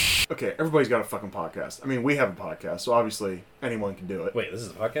okay, everybody's got a fucking podcast. I mean, we have a podcast, so obviously anyone can do it. Wait, this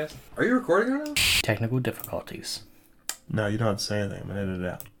is a podcast? Are you recording right now? Technical difficulties. No, you don't have to say anything. I'm going to edit it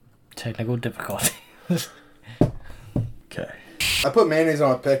out. Technical difficulties. Okay. I put mayonnaise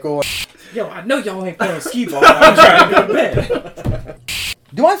on a pickle. Yo, I know y'all ain't playing skee ball. I'm trying to go to bed.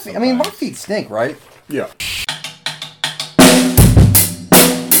 Do my feet? I mean, my feet stink, right? Yeah.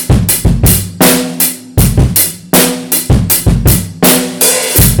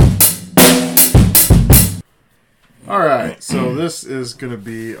 Alright, so this is going to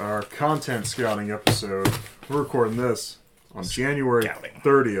be our content scouting episode. We're recording this on January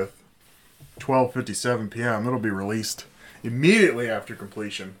 30th, 12:57 p.m. It'll be released immediately after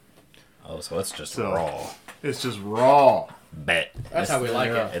completion. Oh, so it's just So, raw. It's just raw. Bet. That's how we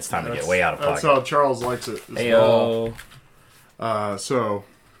like it. It's time to get way out of pocket. That's how Charles likes it. It's Heyo. raw. So,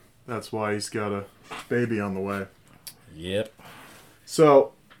 that's why he's got a baby on the way. Yep.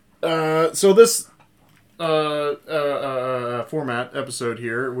 So this format episode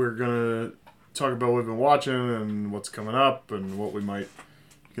here, we're gonna talk about what we've been watching and what's coming up and what we might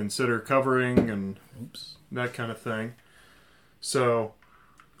consider covering and that kind of thing. So,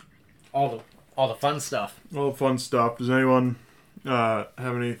 All the fun stuff. all the fun stuff. Does anyone have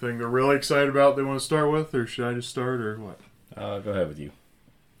anything they're really excited about they want to start with, or should I just start, or what? Go ahead with you.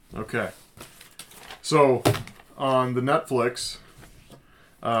 Okay. So, on the Netflix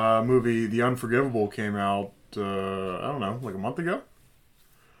movie The Unforgivable came out, I don't know, like a month ago.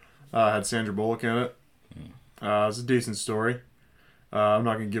 Had Sandra Bullock in it. It's a decent story. I'm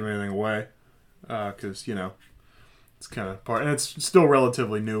not going to give anything away because, you know, it's kind of part... And it's still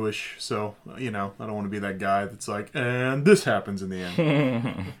relatively newish, so, you know, I don't want to be that guy that's like, and this happens in the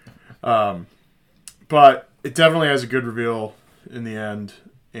end. But it definitely has a good reveal in the end,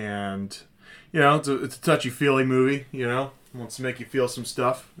 and... You know, it's a touchy-feely movie, you know. It wants to make you feel some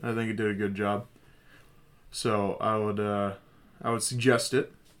stuff. I think it did a good job. So, I would suggest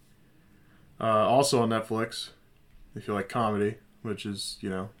it. Also on Netflix, if you like comedy, which is, you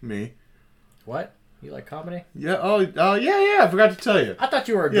know, me. What? You like comedy? Yeah, yeah, I forgot to tell you. I thought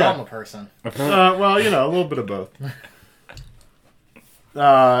you were a Yeah. drama person. Well, you know, a little bit of both.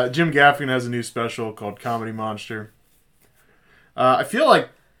 Jim Gaffigan has a new special called Comedy Monster. I feel like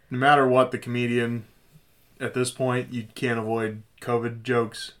no matter what, the comedian, at this point, you can't avoid COVID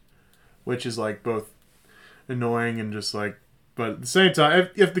jokes, which is, like, both annoying and just, like, but at the same time,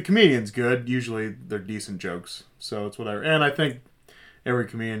 if the comedian's good, usually they're decent jokes, so it's whatever. And I think every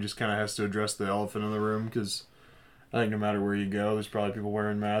comedian just kind of has to address the elephant in the room, because I think no matter where you go, there's probably people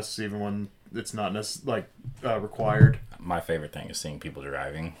wearing masks, even when it's not required. My favorite thing is seeing people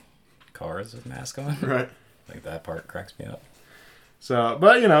driving cars with masks on. Right. Like, that part cracks me up. So,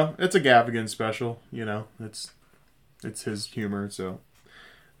 but, you know, it's a Gaffigan special, you know, it's his humor, so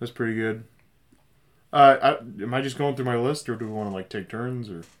that's pretty good. Am I just going through my list, or do we want to, like, take turns,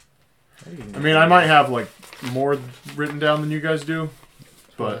 or... I mean, I might have, like, more written down than you guys do,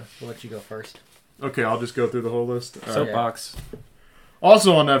 but... We'll let you go first. Okay, I'll just go through the whole list. All right. Soapbox.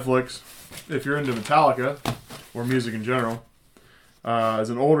 Also on Netflix, if you're into Metallica, or music in general,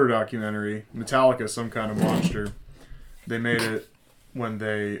 is an older documentary, Metallica, Some Kind of Monster. They made it when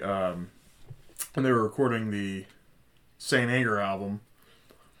they were recording the Saint Anger album,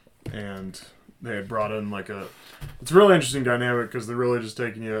 and they had brought in it's a really interesting dynamic because they're really just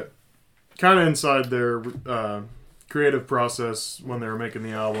taking you kind of inside their creative process when they were making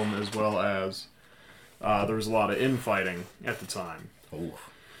the album, as well as there was a lot of infighting at the time. Ooh.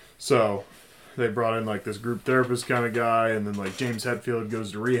 So they brought in like this group therapist kind of guy, and then like James Hetfield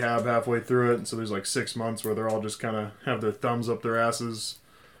goes to rehab halfway through it, and so there's like 6 months where they're all just kind of have their thumbs up their asses,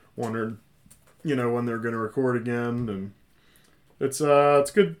 wondering, you know, when they're going to record again, and it's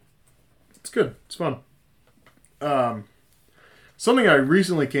good. It's good. It's fun. Something I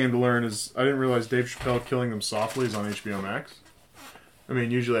recently came to learn is I didn't realize Dave Chappelle Killing Them Softly is on HBO Max. I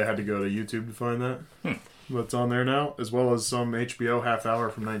mean, usually I had to go to YouTube to find that. But it's on there now, as well as some HBO half hour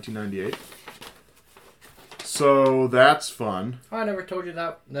from 1998. So that's fun. Oh, I never told you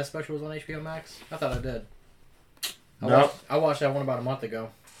that special was on HBO Max. I thought I did. No. I watched that one about a month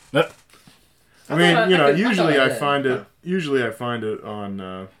ago. I mean, you know, usually I did. find it. Usually I find it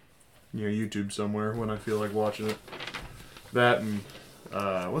on, YouTube somewhere when I feel like watching it. That and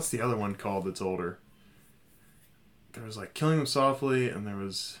what's the other one called that's older? There was like Killing Them Softly, and there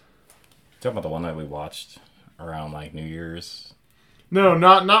was. Talking about the one that we watched around like New Year's. No,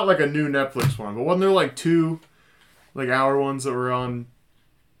 not like a new Netflix one, but wasn't there like 2 like hour ones that were on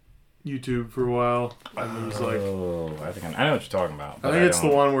YouTube for a while? And it was like, I know what you're talking about. I think it's the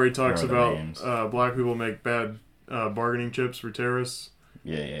one where he talks remember the about names. black people make bad bargaining chips for terrorists.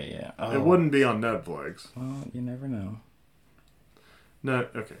 Yeah. Oh. It wouldn't be on Netflix. Well, you never know. No,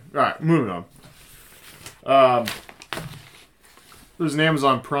 okay. All right, moving on. There's an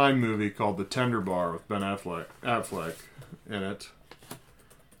Amazon Prime movie called The Tender Bar with Ben Affleck in it.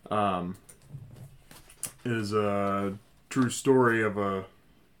 It is a true story of a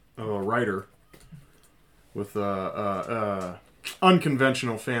writer with a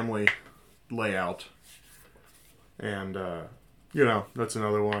unconventional family layout, and that's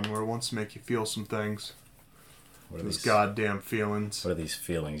another one where it wants to make you feel some things. What are Those these goddamn feelings. What are these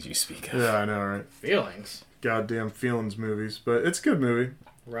feelings you speak of? Yeah, I know, right? Feelings. Goddamn feelings movies, but it's a good movie.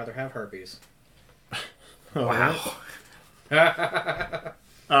 Rather have herpes. Wow.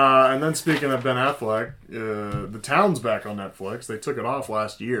 And then speaking of Ben Affleck, The Town's back on Netflix. They took it off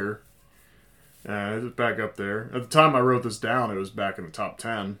last year. It's back up there. At the time I wrote this down, it was back in the top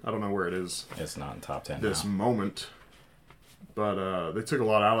 10. I don't know where it is It's not in top 10 this now. moment. But they took a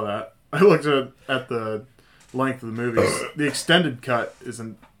lot out of that. I looked at the length of the movie. The extended cut is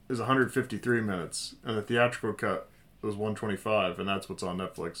 153 minutes, and the theatrical cut was 125, and that's what's on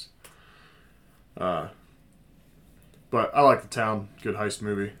Netflix. But I like The Town. Good heist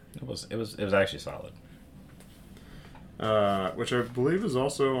movie. It was actually solid. Which I believe is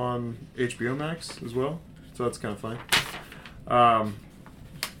also on HBO Max as well. So that's kind of funny.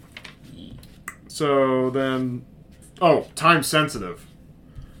 So then... Oh, time sensitive.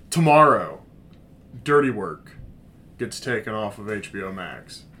 Tomorrow, Dirty Work gets taken off of HBO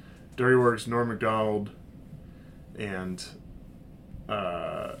Max. Dirty Work's Norm Macdonald and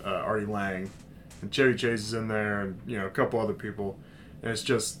Artie Lang. And Chevy Chase is in there, and a couple other people. And it's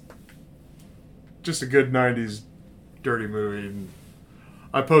just a good 90s dirty movie. And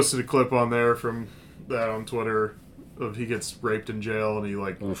I posted a clip on there from that on Twitter of he gets raped in jail, and he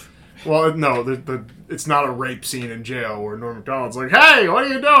Oof. well, no, it's not a rape scene in jail where Norm Macdonald's like, "Hey, what are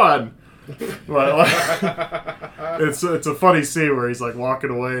you doing?" But it's a funny scene where he's like walking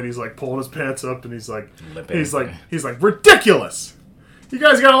away and he's like pulling his pants up and he's like ridiculous. You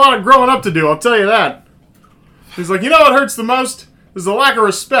guys got a lot of growing up to do, I'll tell you that. He's like, what hurts the most is the lack of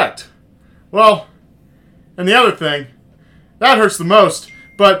respect. Well, and the other thing, that hurts the most,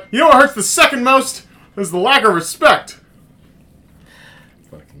 but what hurts the second most is the lack of respect.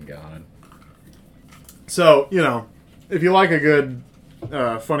 Fucking God. So, if you like a good,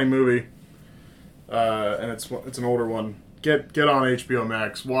 funny movie, and it's an older one, get on HBO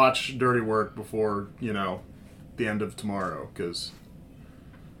Max. Watch Dirty Work before, the end of tomorrow, because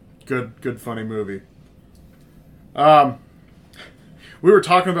good funny movie. We were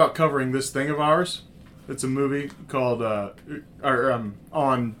talking about covering This Thing of Ours. It's a movie called, on,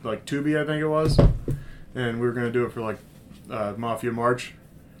 Tubi, I think it was. And we were going to do it for, Mafia March.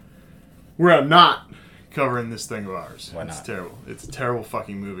 We're not covering This Thing of Ours. Why not? It's terrible. It's a terrible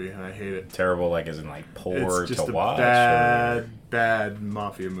fucking movie, and I hate it. Terrible, as in poor It's just to a watch. bad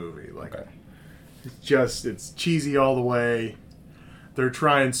mafia movie. Okay. It's cheesy all the way. They're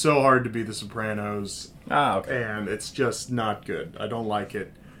trying so hard to be The Sopranos, Okay. and it's just not good. I don't like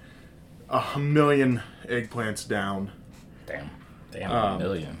it. 1,000,000 eggplants down. Damn, a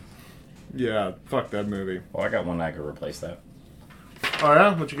million. Yeah, fuck that movie. Well, I got one that could replace that. Oh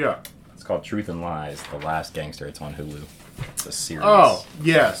yeah, what you got? It's called Truth and Lies: The Last Gangster. It's on Hulu. It's a series. Oh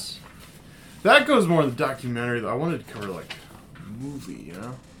yes, that goes more in the documentary. I wanted to cover movie.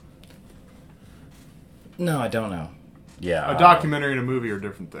 No, I don't know. Yeah. A documentary and a movie are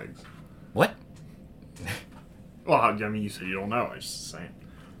different things. What? Well, I mean, you said you don't know. I was just saying.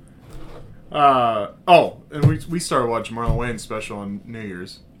 And we started watching Marlon Wayne's special on New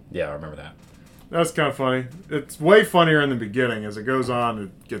Year's. Yeah, I remember that. That's kind of funny. It's way funnier in the beginning. As it goes on,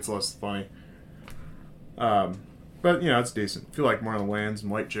 it gets less funny. But, it's decent. If you like Marlon Wayans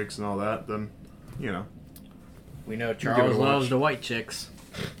and white chicks and all that, then, We know give it a Charles loves watch. the white chicks.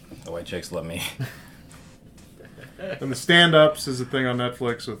 The white chicks love me. And the stand-ups is a thing on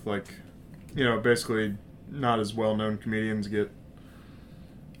Netflix with, basically not as well-known comedians get,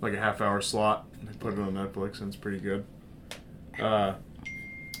 a half-hour slot. They put it on Netflix, and it's pretty good.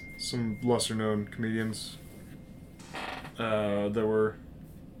 Some lesser-known comedians that were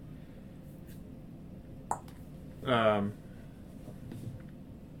that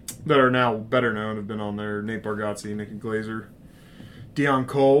are now better known have been on there. Nate Bargatze, Nikki Glazer, Dion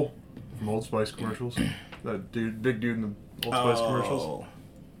Cole from Old Spice commercials. That dude, big dude in the Old Spice commercials.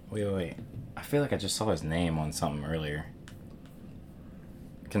 Wait. I feel like I just saw his name on something earlier.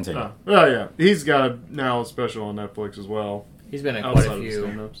 Continue. Oh yeah, he's got now a special on Netflix as well. He's been in Outside quite a of the few.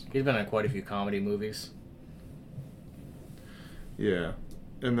 stand-ups. He's been in quite a few comedy movies. Yeah,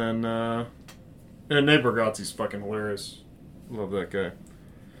 and then and Nate Bargatze's fucking hilarious. Love that guy.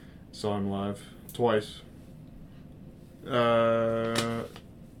 Saw him live twice. Is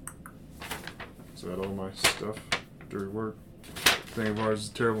that all my stuff? Dirty Work. Thing of Ours is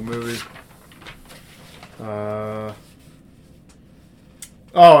a terrible movie. Oh,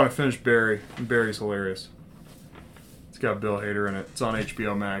 and I finished Barry. Barry's hilarious. It's got Bill Hader in it. It's on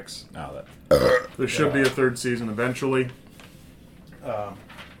HBO Max. Oh, There should be a third season eventually.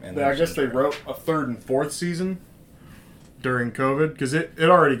 and I guess they wrote a third and fourth season during COVID because it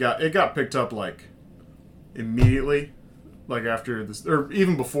already got picked up like immediately, like after this or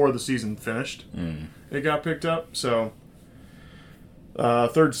even before the season finished. It got picked up. So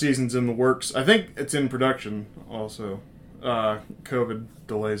third season's in the works. I think it's in production also. COVID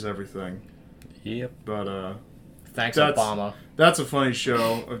delays everything, Yep. but Thanks, That's- Obama. that's a funny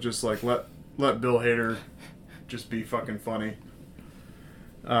show of just like let Bill Hader just be fucking funny.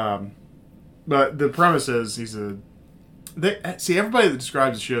 But the premise is everybody that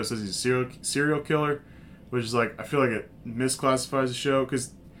describes the show says he's a serial killer, which is like I feel like it misclassifies the show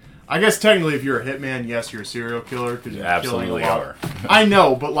because I guess technically if you're a hitman, yes, you're a serial killer because You you're absolutely killing a lot. are. I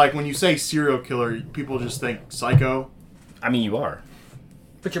know, but like when you say serial killer, people just think psycho. I mean, you are.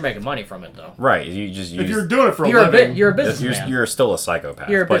 But you're making money from it, though. Right. You just use... If you're doing it for a You're a living, you're a businessman. You're still a psychopath,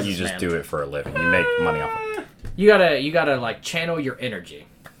 You're a but you just businessman. do it for a living. You make money off it. You gotta like channel your energy.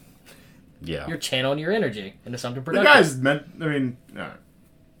 Yeah. You're channeling your energy into something the productive. guy's meant. I mean, alright.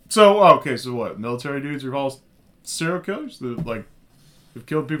 So okay, so what? Military dudes are all serial killers that like have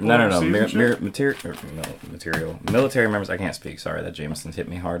killed people. No. overseas and shit? Material. Military members. I can't speak. Sorry, that Jameson hit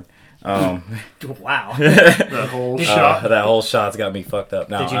me hard. Wow. That whole shot. That whole shot's got me fucked up.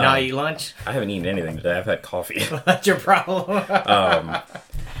 Now, Did you not eat lunch? I haven't eaten anything today. I've had coffee. That's your problem.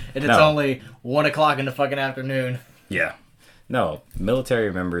 And it's no. only 1 o'clock in the fucking afternoon. Yeah. No,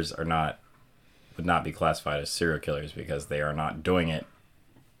 military members would not be classified as serial killers because they are not doing it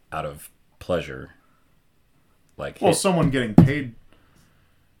out of pleasure. Like, Well, someone getting paid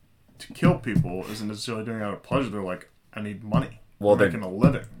to kill people isn't necessarily doing it out of pleasure. They're like, I need money. Well, I'm they're- making a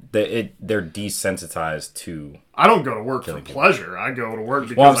living. they're desensitized to. I don't go to work Killing for people. pleasure. I go to work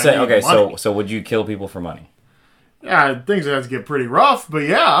because Well, I'm I saying, need okay, money. so would you kill people for money? Yeah, things have to get pretty rough, but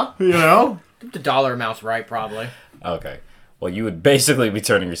yeah, you know. The dollar amount's right, probably. Okay. Well, you would basically be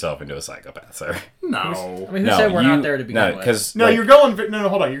turning yourself into a psychopath, sir. No. I mean, who said we're not there to begin with? because No, you're going. No,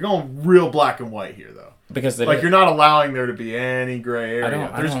 hold on. You're going real black and white here, though. because they Like you're not allowing there to be any gray area.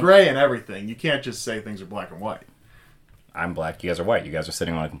 don't- I There's don't- gray in everything. You can't just say things are black and white. I'm black, you guys are white. You guys are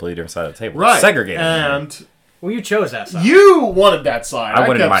sitting on a completely different side of the table. Right. Segregated. And Well, you chose that side. you wanted that side. I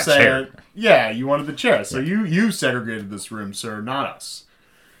wanted kept my saying, chair. Yeah, you wanted the chair. So you segregated this room, sir, not us.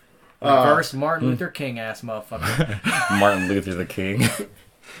 Reverse Martin Luther King ass motherfucker. Martin Luther the King.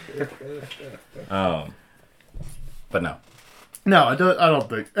 But no. No, I don't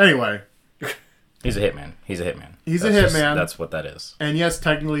think. Anyway, He's a hitman. He's a hitman. He's a That's hitman. That's what that is. and yes,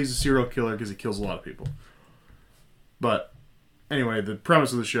 technically he's a serial killer because he kills a lot of people. But anyway, the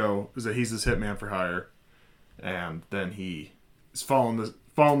premise of the show is that he's this hitman for hire, and then he is following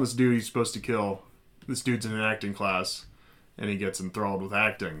this dude he's supposed to kill. This dude's in an acting class, and he gets enthralled with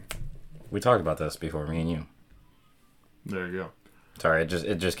acting. We talked about this before, me and you. There you go. Sorry,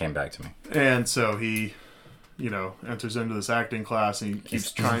 it just came back to me. And so he, enters into this acting class, and he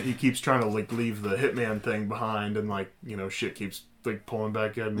keeps trying to like leave the hitman thing behind, and like shit keeps like pulling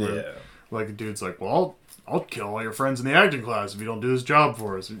back in. Where, like the dude's like, well, I'll kill all your friends in the acting class if you don't do this job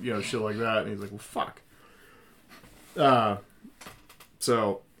for us, shit like that. And he's like, well, fuck.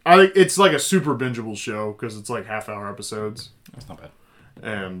 So I think it's like a super bingeable show because it's like half-hour episodes, That's not bad.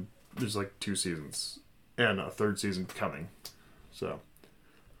 and there's like 2 seasons and a 3rd season coming. So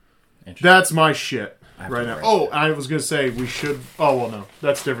Interesting. that's my shit I have to right now. write Oh, that. I was gonna say we should. Oh well, no,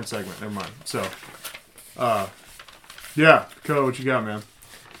 that's a different segment. Never mind. So, yeah, Dakota, what you got, man?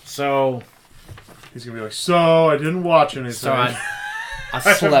 So He's gonna be like, so I didn't watch anything. So I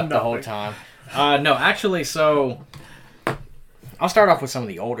slept the whole time. No, actually, so I'll start off with some of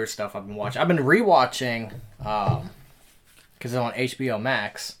the older stuff I've been watching. I've been rewatching, because it's on HBO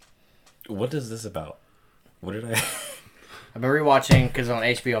Max. What is this about? What did I... I've been rewatching, because it's on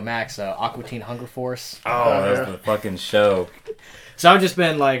HBO Max, Aqua Teen Hunger Force. Oh, that's the fucking show. So I've just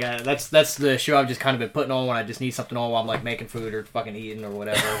been like, that's the show I've just kind of been putting on when I just need something on while I'm like making food or fucking eating or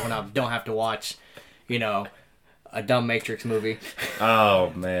whatever, when I don't have to watch, a dumb Matrix movie.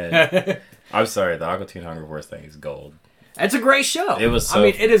 Oh, man. I'm sorry, the Aqua Teen Hunger Force thing is gold. It's a great show. It was so- I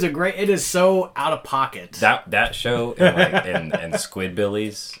mean, it is so out of pocket. That show and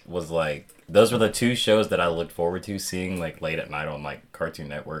Squidbillies was like... Those were the 2 shows that I looked forward to seeing like late at night on like Cartoon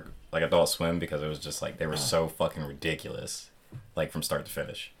Network, like Adult Swim, because it was just like they were so fucking ridiculous, like from start to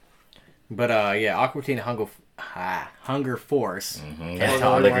finish. But yeah, Aqua Teen Hunger Force. Mm-hmm. Can't That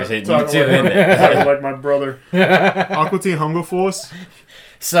talk liquor's hitting Talking you too, like, isn't it? talking like my brother. Aqua Teen Hunger Force.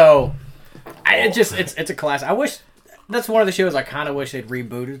 So, it's a class. I wish that's one of the shows I kind of wish they'd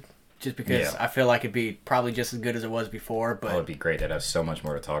rebooted, just because Yeah. I feel like it'd be probably just as good as it was before. But That would be great. It'd have so much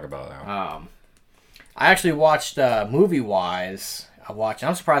more to talk about now. I actually watched movie wise.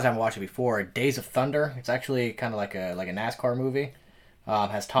 I'm surprised I haven't watched it before. Days of Thunder. It's actually kind of like a NASCAR movie.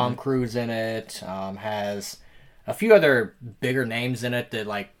 Has Tom Cruise in it. Has a few other bigger names in it that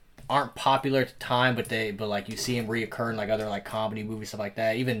like aren't popular at the time, but like you see him reoccur in like other like comedy movies, stuff like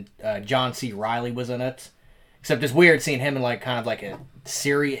that. Even John C. Reilly was in it. Except it's weird seeing him in like kind of like a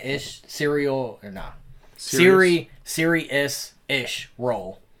serious-ish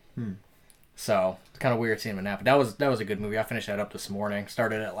role. So it's kind of weird seeing him in that. But that was a good movie. I finished that up this morning.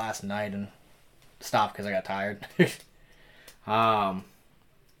 Started it last night and stopped because I got tired.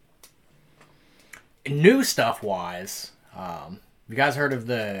 New stuff wise, you guys heard of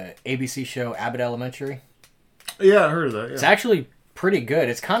the ABC show Abbott Elementary? Yeah, I heard of that. Yeah. It's actually pretty good.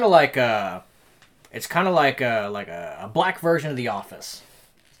 It's kind of like a black version of The Office.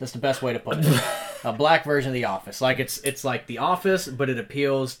 That's the best way to put it. A black version of The Office. Like it's like The Office, but it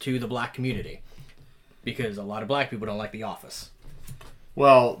appeals to the black community because a lot of black people don't like The Office.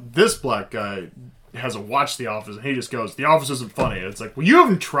 Well, this black guy hasn't watched The Office, and he just goes, "The Office isn't funny." And it's like, well, you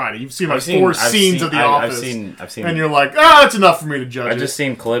haven't tried it. You've seen like four scenes of The Office, I've seen, and you're like, it's enough for me to judge I've it. just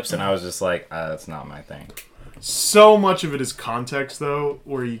seen clips, and I was just like, that's not my thing. So much of it is context, though,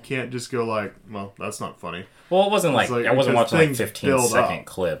 where you can't just go like, well, that's not funny. Well, it wasn't like It's like- I wasn't because watching like things 15-second build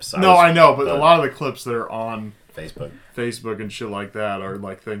clips. No, I know, but a the lot of the clips that are on Facebook. Facebook and shit like that are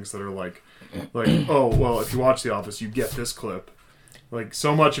like things that are like, oh, well, if you watch The Office, you get this clip. Like,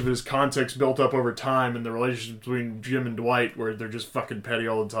 so much of it is context built up over time and the relationship between Jim and Dwight where they're just fucking petty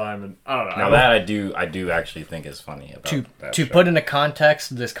all the time. And I don't know. Now that I do actually think is funny about that To show. put into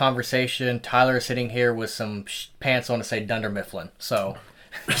context this conversation, Tyler is sitting here with some pants on to say Dunder Mifflin. So,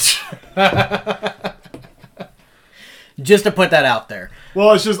 just to put that out there.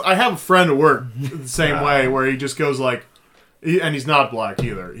 Well, it's just, I have a friend at work the same way where he just goes like, and he's not black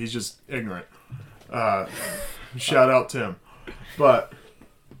either. He's just ignorant. Shout out Tim. But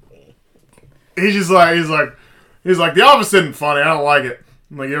he's just like, he's like, The Office isn't funny. I don't like it.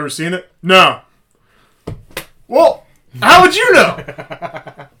 I'm like, you ever seen it? No. Well, how would you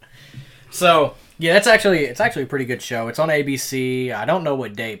know? So, yeah, it's actually a pretty good show. It's on ABC. I don't know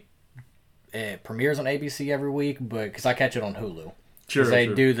what day it premieres on ABC every week, but because I catch it on Hulu. Sure. They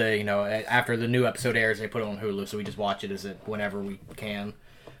do after the new episode airs, they put it on Hulu, so we just watch it whenever we can.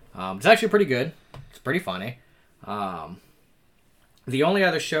 It's actually pretty good. It's pretty funny. The only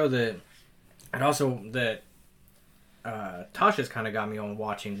other show that Tasha's kind of got me on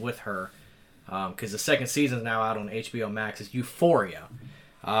watching with her, because the second season is now out on HBO Max, is Euphoria,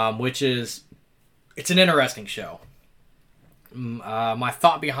 which is it's an interesting show. My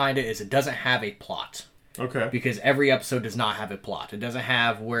thought behind it is it doesn't have a plot. Okay. Because every episode does not have a plot. It doesn't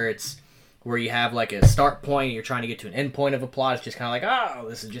have where you have like a start point and you're trying to get to an end point of a plot. It's just kind of like, oh,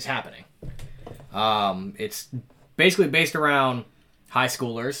 this is just happening. It's basically based around high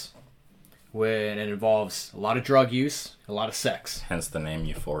schoolers when it involves a lot of drug use, a lot of sex. Hence the name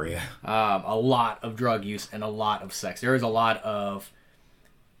Euphoria. A lot of drug use and a lot of sex. There is a lot of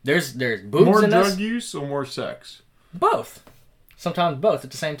there's boobs More in drug this. use or more sex? Both. Sometimes both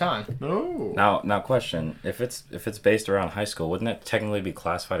at the same time. No. Now question: if it's based around high school, wouldn't that technically be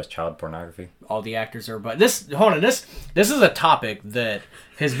classified as child pornography? All the actors are, but this is a topic that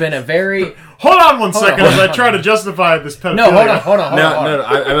has been a very Hold on one second hold as on. I try to justify this pedophilia. no. Hold on. No,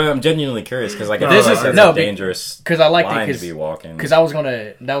 I'm genuinely curious because like I This feel is- like that's no, a dangerous because I like line it to be walking. because that was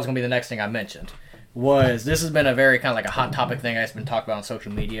gonna be the next thing I mentioned. Was this has been a very kind of like a hot topic thing that's been talked about on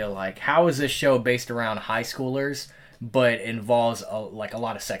social media? Like, how is this show based around high schoolers, but involves a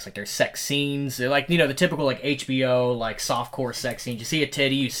lot of sex? Like, there's sex scenes, they're like the typical like HBO like softcore sex scenes. You see a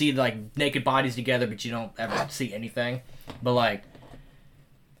titty, you see like naked bodies together, but you don't ever see anything. But like,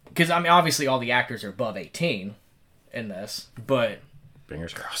 because I mean, obviously all the actors are above 18 in this, but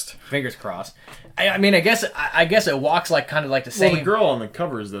Fingers crossed. fingers crossed. I mean, I guess it walks like kind of like the Well, same. the girl on the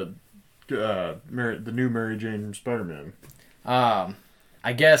cover is the new Mary Jane from Spider-Man.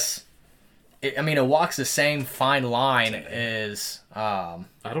 I guess. It walks the same fine line as. I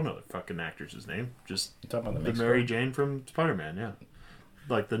don't know the fucking actress' name. Just You talking about the the Mary Jane from Spider-Man, yeah.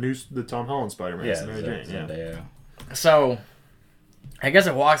 Like the Tom Holland Spider-Man. Yeah, It's the Mary Jane, yeah. Zendaya. So, I guess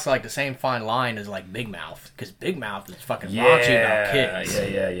it walks like the same fine line as like Big Mouth, because Big Mouth is fucking raunchy about kids.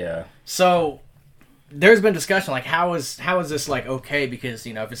 Yeah. So, there's been discussion like how is this like okay, because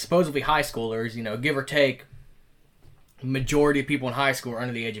you know if it's supposedly high schoolers, you know, give or take, majority of people in high school are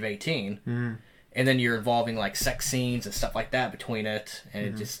under the age of 18, and then you're involving like sex scenes and stuff like that between it,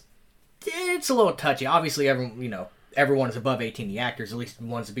 and it's a little touchy. Obviously, everyone is above 18. The actors, at least the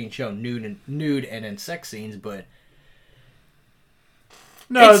ones being shown nude and in sex scenes, but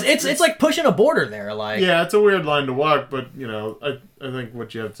No, it's like pushing a border there. Like, yeah, it's a weird line to walk, but you know, I think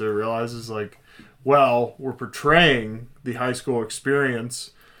what you have to realize is like, well, we're portraying the high school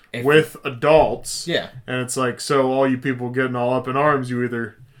experience with adults. Yeah. And it's like, so all you people getting all up in arms, you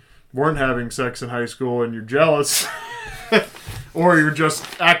either weren't having sex in high school and you're jealous, or you're just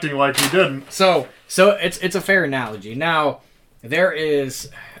acting like you didn't. So it's a fair analogy. Now, there is,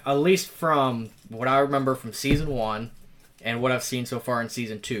 at least from what I remember from season 1 and what I've seen so far in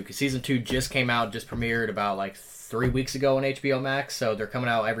season 2, because season 2 just came out, just premiered about like 3 weeks ago on HBO Max, so they're coming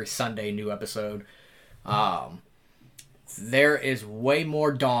out every Sunday, new episode. There is way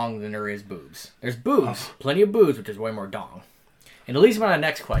more dong than there is boobs. There's boobs, plenty of boobs, but there's way more dong. And it leads me to my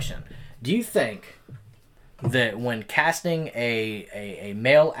next question. Do you think that when casting a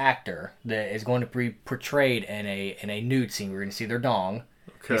male actor that is going to be portrayed in a nude scene, we're going to see their dong,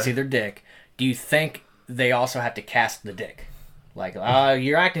 Okay. see their dick, do you think they also have to cast the dick? Like,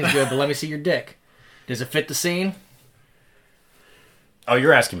 your acting's good, but let me see your dick. Does it fit the scene? Oh,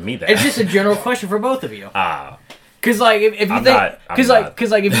 you're asking me that. It's just a general question for both of you. Ah. Because like if you I'm think, not- I'm because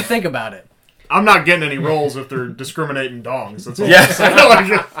not. like if you think about it, I'm not getting any roles if they're discriminating dongs. That's all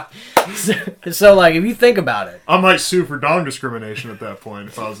Yeah. I'm saying. so like if you think about it, I might sue for dong discrimination at that point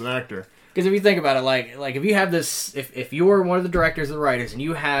if I was an actor. because if you think about it, like if you have this, if you're one of the directors or the writers and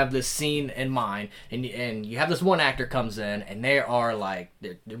you have this scene in mind, and you have this one actor comes in and they are like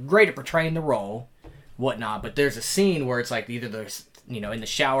they're great at portraying the role, whatnot, but there's a scene where it's like either they're in the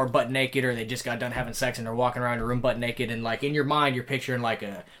shower butt naked, or they just got done having sex and they're walking around the room butt naked, and like in your mind you're picturing like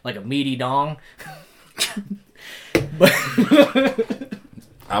a meaty dong. But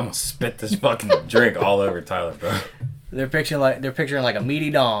I'm gonna spit this fucking drink all over Tyler, bro. they're picturing like a meaty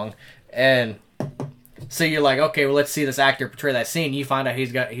dong, and so you're like, okay, well, let's see this actor portray that scene. You find out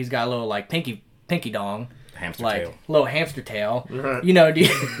he's got a little like pinky dong, Hamster like tail. little hamster tail. Right. You know, do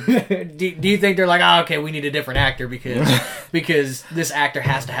you think they're like, oh, okay, we need a different actor because this actor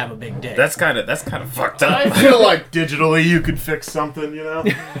has to have a big dick? That's kind of fucked I up. feel like digitally you could fix something, you know?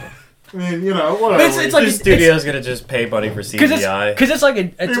 I mean, you know, whatever. It's like The studio's gonna just pay money for CGI. because it's like I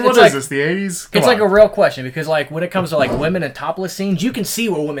mean, it's what like, is this, the 80s? It's like a real question, because like when it comes to like women and topless scenes, you can see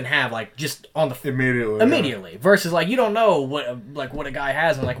what women have like just on the Immediately. versus like you don't know what a guy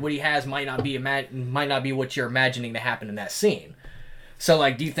has, and like what he has might not be what you're imagining to happen in that scene. So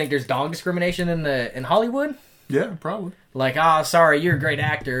like, do you think there's dong discrimination in Hollywood? Yeah, probably. Like, sorry, you're a great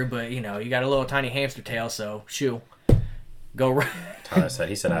actor, but you got a little tiny hamster tail, so shoo, go. Tyler said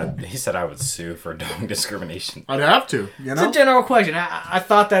he said I would sue for dong discrimination. I'd have to, you It's know? a general question. I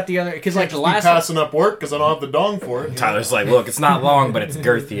thought that the other, because like the Just last be passing up work because I don't have the dong for it. Tyler's like, look, it's not long, but it's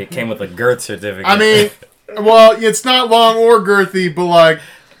girthy. It came with a girth certificate. I mean, well, it's not long or girthy, but like,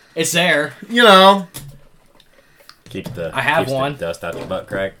 it's there. you know, keeps the I have keeps the one. dust out your butt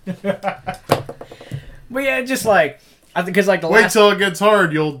crack. But yeah, just like I think because like the wait last, till it gets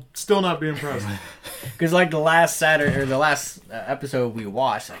hard, you'll still not be impressed. because like the last Saturday or the last episode we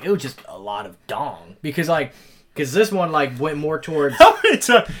watched, like it was just a lot of dong, because this one like went more towards. How many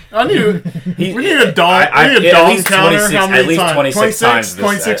times? I need. We need a dong. I We need a at dong least counter. 26 How many at least times? 26 times.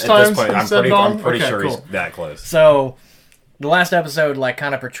 26 At times. this point, he I'm said dong? pretty Okay, sure cool. he's that close. So the last episode like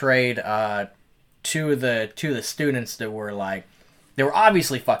kind of portrayed two of the students that were like, they were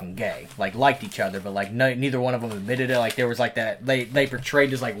obviously fucking gay, like liked each other, but like neither one of them admitted it. Like there was like that they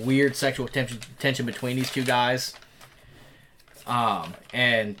portrayed this like weird sexual tension between these two guys.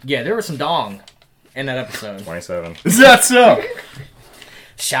 And yeah, there was some dong in that episode. 27, Is that so?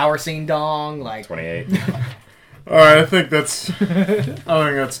 Shower scene dong, like 28. All right, I think that's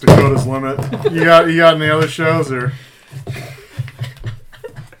Dakota's limit. You got any other shows or?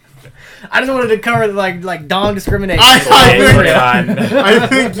 I just wanted to cover like dong discrimination. I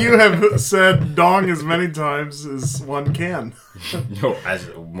think you have said dong as many times as one can. No, as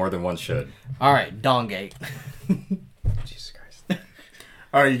more than one should. All right, dong-gate. Jesus Christ.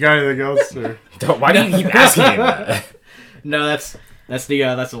 All right, you got anything else? Or? Why do you keep asking me that? No, that's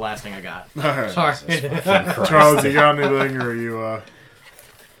the last thing I got. All right. Sorry. Charles, you got anything, or are you?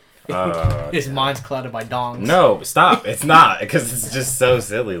 His mind's clouded by dongs. No, stop. It's not, because it's just so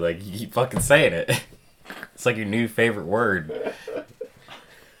silly. Like, you keep fucking saying it. It's like your new favorite word.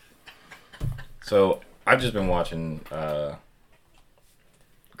 So, I've just been watching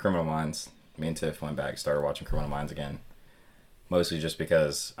Criminal Minds. me and Tiff went back, started watching Criminal Minds again. Mostly just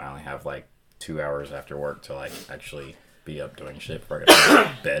because I only have like 2 hours after work to like actually be up doing shit before I get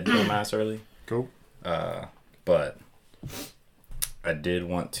to bed real nice early. Cool. But I did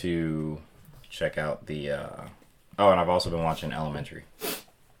want to check out the oh, and I've also been watching Elementary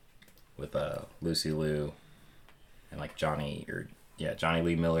with Lucy Liu and like Johnny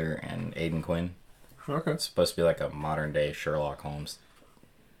Lee Miller and Aidan Quinn. Okay. It's supposed to be like a modern day Sherlock Holmes.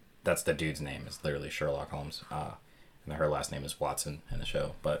 That's the dude's name, is literally Sherlock Holmes. And her last name is Watson in the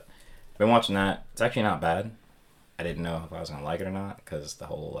show. But I've been watching that. It's actually not bad. I didn't know if I was going to like it or not, because the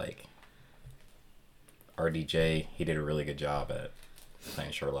whole, like, RDJ, he did a really good job at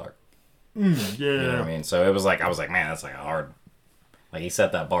playing Sherlock. Yeah. You know what I mean? So it was like, I was like, man, that's like a hard, like, he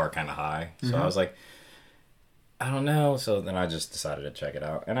set that bar kind of high. So I was like, I don't know. So then I just decided to check it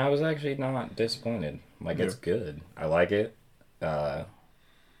out. And I was actually not disappointed. Like, it's good. I like it. I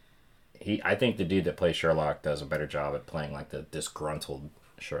think the dude that plays Sherlock does a better job at playing, like, the disgruntled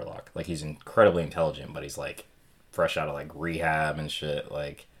Sherlock. Like, he's incredibly intelligent, but he's, like, fresh out of, like, rehab and shit.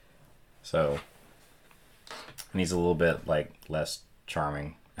 Like, so, and he's a little bit, like, less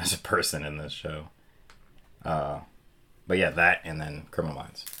charming as a person in this show. But yeah, that and then Criminal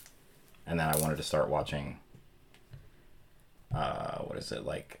Minds. And then I wanted to start watching, what is it,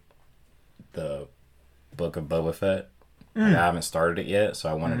 like, the Book of Boba Fett. Like, I haven't started it yet, so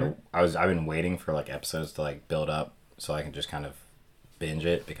I wanted to. I've been waiting for like episodes to like build up so I can just kind of binge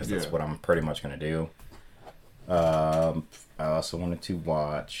it, because that's what I'm pretty much gonna do. I also wanted to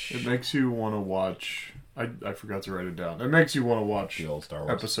watch. It makes you want to watch. I forgot to write it down. It makes you want to watch the old Star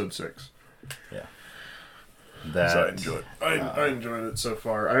Wars episode 6. Yeah, That I enjoyed. I enjoyed it so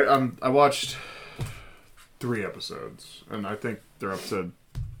far. I watched 3 episodes, and I think they're up to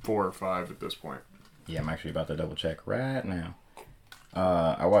 4 or 5 at this point. Yeah, I'm actually about to double check right now.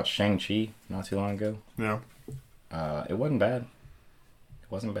 I watched Shang-Chi not too long ago. Yeah. It wasn't bad.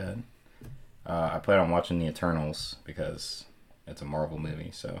 I plan on watching The Eternals because it's a Marvel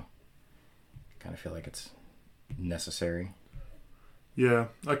movie, so I kind of feel like it's necessary. Yeah,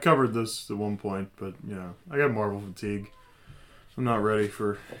 I covered this at one point, but yeah, I got Marvel fatigue. I'm not ready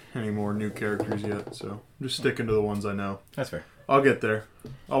for any more new characters yet, so I'm just sticking to the ones I know. That's fair. I'll get there.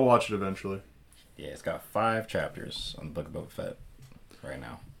 I'll watch it eventually. Yeah, it's got 5 chapters on the Book of Boba Fett right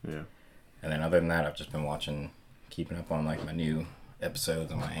now. Yeah. And then other than that, I've just been keeping up on like my new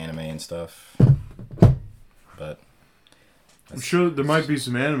episodes on my anime and stuff. But I'm sure there might be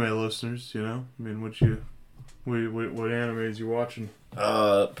some anime listeners, you know? I mean, what animes you watching?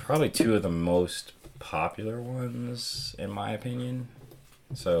 Probably 2 of the most popular ones, in my opinion.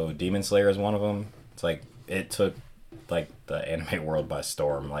 So Demon Slayer is one of them. It's like, it took like the anime world by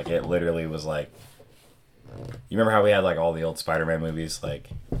storm. Like, it literally was like, you remember how we had like all the old Spider-Man movies, like,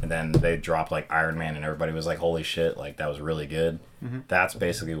 and then they dropped like Iron Man and everybody was like, holy shit, like that was really good. That's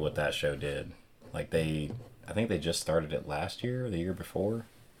basically what that show did. Like, I think they just started it last year or the year before,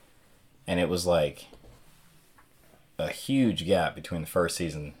 and it was like a huge gap between the first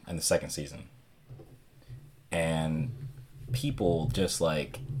season and the second season, and people just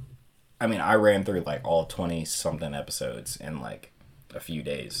like, I mean, I ran through like all 20 something episodes in like a few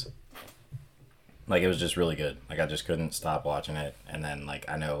days. Like, it was just really good. Like, I just couldn't stop watching it. And then, like,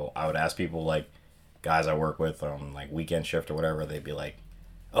 I know I would ask people, like, guys I work with on, like, weekend shift or whatever, they'd be like,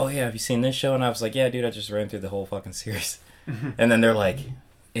 oh, yeah, have you seen this show? And I was like, yeah, dude, I just ran through the whole fucking series. And then they're like,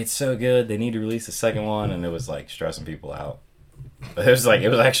 it's so good, they need to release the second one. And it was, like, stressing people out. But it was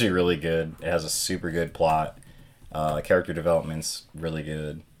actually really good. It has a super good plot. Character development's really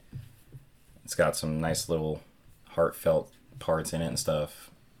good. It's got some nice little heartfelt parts in it and stuff.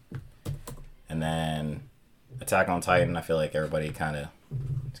 And then Attack on Titan, I feel like everybody kind of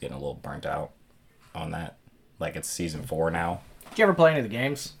is getting a little burnt out on that. Like, it's season 4 now. Did you ever play any of the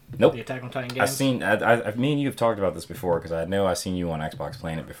games? Nope. The Attack on Titan games? Me and you have talked about this before, because I know I've seen you on Xbox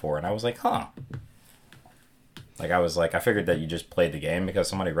playing it before, and I was like, huh. Like, I figured that you just played the game because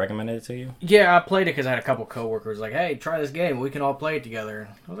somebody recommended it to you. Yeah, I played it because I had a couple coworkers like, hey, try this game. We can all play it together.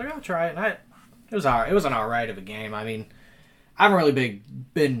 I was like, I'll try it. And it was alright. It was an alright of a game. I mean, I haven't really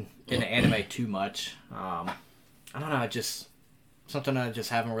been into anime too much. I don't know, just something I just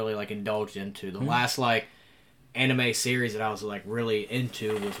haven't really like indulged into. The last like anime series that I was like really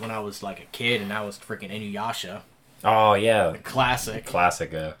into was when I was like a kid, and that was freaking Inuyasha. Oh yeah, The classic.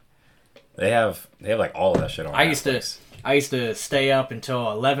 They have like all of that shit on. I used to stay up until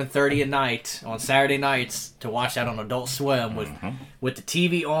 11:30 at night on Saturday nights to watch that on Adult Swim with the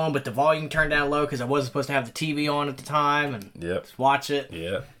TV on, but the volume turned down low because I wasn't supposed to have the TV on at the time, and just watch it.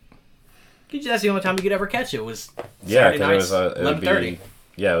 Yeah. That's the only time you could ever catch it was Yeah, Saturday nights, it was 11:30.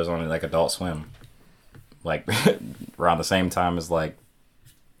 Yeah, it was on like Adult Swim. Like around the same time as like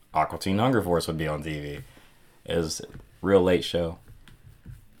Aqua Teen Hunger Force would be on TV. It was a real late show.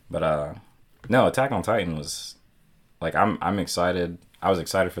 But no, Attack on Titan was like I'm excited. I was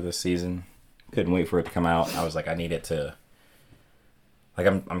excited for this season. Couldn't wait for it to come out. I was like, I need it to. Like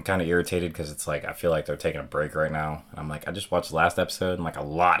I'm kind of irritated because it's like I feel like they're taking a break right now. I'm like, I just watched the last episode and like a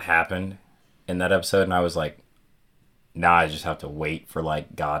lot happened in that episode, and I was like, now I just have to wait for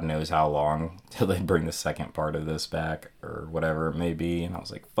like God knows how long till they bring the second part of this back or whatever it may be. And I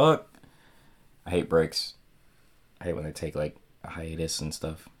was like, fuck. I hate breaks. I hate when they take like a hiatus and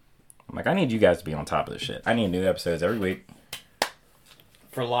stuff. I'm like, I need you guys to be on top of this shit. I need new episodes every week.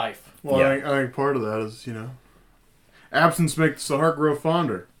 For life. Well, Yeah. I think part of that is, absence makes the heart grow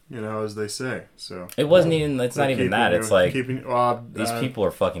fonder, as they say. So It wasn't even, it's not even that. It's like, these people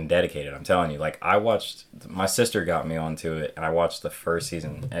are fucking dedicated. I'm telling you. Like, my sister got me onto it, and I watched the first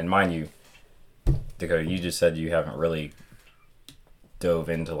season. And mind you, Dakota, you just said you haven't really dove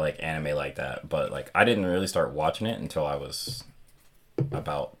into, like, anime like that. But, like, I didn't really start watching it until I was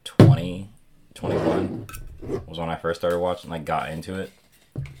about 20, 21 was when I first started watching, like, got into it.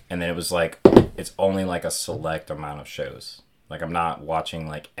 And then it was like, it's only like a select amount of shows. Like, I'm not watching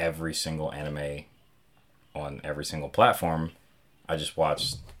like every single anime on every single platform. I just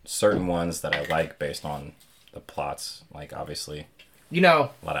watch certain ones that I like based on the plots. Like, obviously, You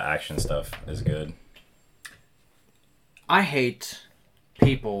know, a lot of action stuff is good. I hate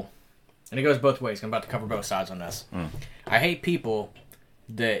people, and it goes both ways. I'm about to cover both sides on this. I hate people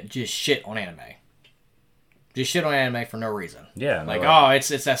that just shit on anime. Just shit on anime for no reason. Yeah. Like, oh, it's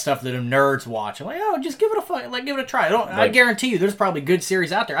that stuff that them nerds watch. I'm like, oh, just give it a try. I guarantee you, there's probably good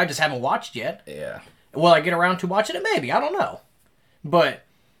series out there. I just haven't watched yet. Yeah. Will I get around to watching it? Maybe. I don't know. But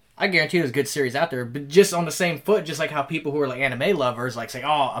I guarantee there's good series out there. But just on the same foot, just like how people who are like anime lovers like say,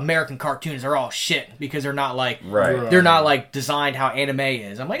 oh, American cartoons are all shit because they're not like they're not like designed how anime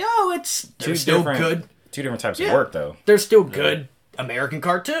is. I'm like, oh, they're still good. Two different types of work, though. There's still good American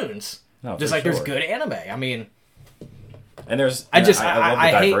cartoons. No, just like there's good anime. I mean, and there's I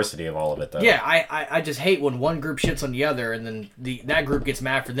love the diversity of all of it, though. Yeah, I just hate when one group shits on the other, and then that group gets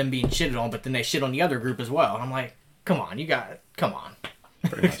mad for them being shitted on, but then they shit on the other group as well. And I'm like, come on.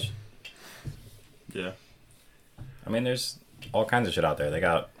 Pretty much. Yeah. I mean, there's all kinds of shit out there. They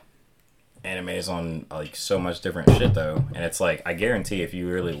got animes on like so much different shit, though, and it's like, I guarantee if you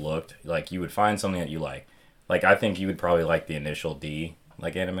really looked, like, you would find something that you like. Like, I think you would probably like the Initial D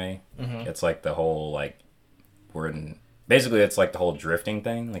like anime. Mm-hmm. It's like the whole like basically it's like the whole drifting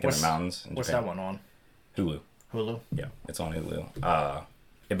thing, like in the mountains. What's that one on? Hulu. Yeah, it's on Hulu.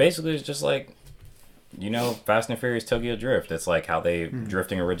 It basically is just like, Fast and Furious Tokyo Drift. It's like how they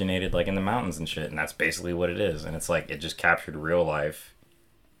drifting originated like in the mountains and shit, and that's basically what it is. And it's like it just captured real life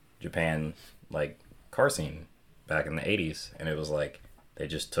Japan like car scene back in the 80s, and it was like they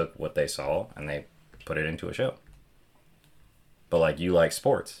just took what they saw and they put it into a show. But like, you like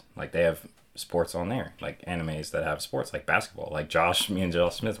sports, like they have sports on there, like animes that have sports, like basketball. Like me and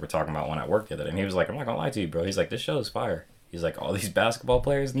Josh Smith were talking about one at work the other day, and he was like, I'm not gonna lie to you, bro. He's like, this show is fire. He's like, all these basketball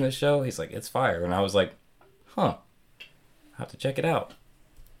players in this show, he's like, it's fire. And I was like, huh, I have to check it out.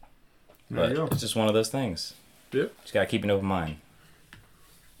 But it's just one of those things. Yeah. Just gotta keep an open mind.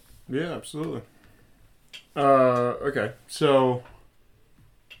 Yeah, absolutely. Okay, so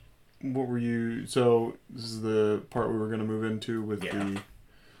what were you? So this is the part we were going to move into with the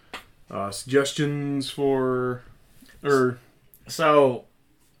suggestions for, or so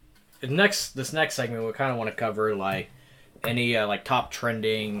this next segment we kind of want to cover like any like top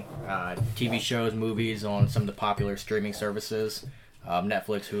trending TV shows, movies on some of the popular streaming services,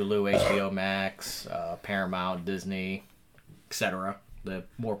 Netflix, Hulu, HBO Max, Paramount, Disney, etc. The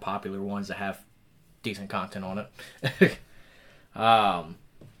more popular ones that have decent content on it.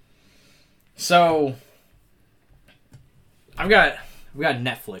 So we got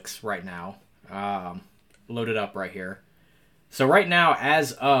Netflix right now, loaded up right here. So right now,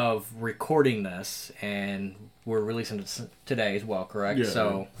 as of recording this, and we're releasing it today as well, correct? Yeah.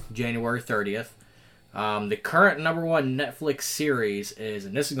 So January 30th. The current number one Netflix series is,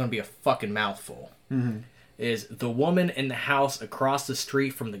 and this is going to be a fucking mouthful, is The Woman in the House Across the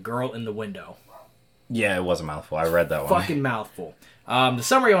Street from the Girl in the Window. Yeah, it was a mouthful. I read that one. Fucking mouthful. The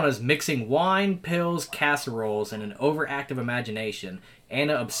summary on it is: mixing wine, pills, casseroles, and an overactive imagination,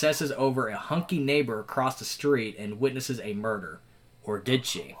 Anna obsesses over a hunky neighbor across the street and witnesses a murder. Or did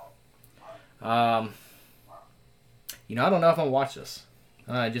she? I don't know if I'm gonna watch this.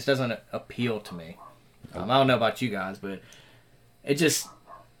 It just doesn't appeal to me. I don't know about you guys, but it just...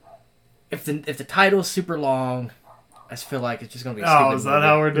 If the title's super long, I just feel like it's just gonna be. A Oh, stupid is that movie.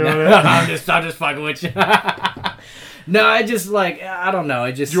 how we're doing No, it? I'm just fucking with you. No, I just like I don't know.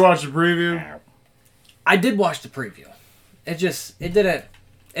 It just Did you watch the preview? I did watch the preview. It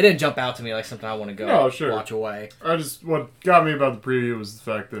didn't jump out to me like something I want to go No, sure. watch away. What got me about the preview was the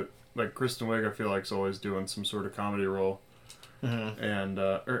fact that like Kristen Wiig, I feel like is always doing some sort of comedy role, and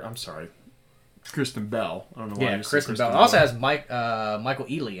I'm sorry, Kristen Bell. I don't know why. I Yeah, just said Kristen Bell. It also has Michael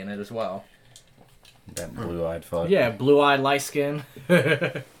Ealy in it as well. That blue-eyed fuck. Yeah, blue-eyed, light skin.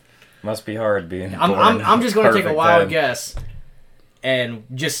 Must be hard being. I'm just going to take a perfect wild then. guess, and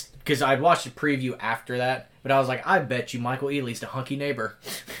just because I'd watched the preview after that, but I was like, I bet you Michael Ealy's the hunky neighbor.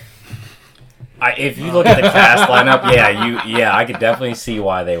 If you look at the cast lineup, I could definitely see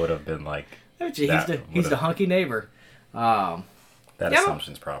why they would have been like. I bet you That he's the hunky neighbor. That Yeah.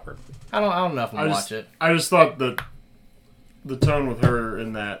 assumption's proper. I don't know if I'm I gonna just, watch it. I just thought that the tone with her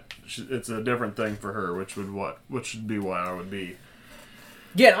in that it's a different thing for her, which should be why I would be.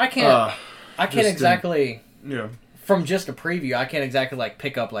 Yeah, I can't just exactly. Yeah. From just a preview, I can't exactly like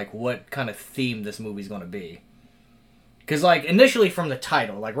pick up like what kind of theme this movie's going to be. Because like initially from the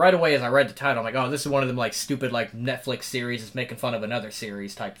title, like right away as I read the title, I'm like, oh, this is one of them like stupid like Netflix series that's making fun of another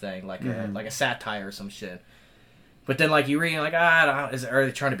series type thing, like like a satire or some shit. But then like you read, you're like, are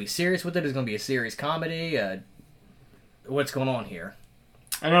they trying to be serious with it? Is it going to be a serious comedy? What's going on here?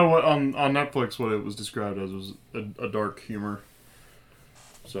 I know what on Netflix what it was described as was a dark humor.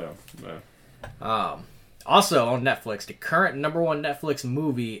 So. Also on Netflix, the current #1 Netflix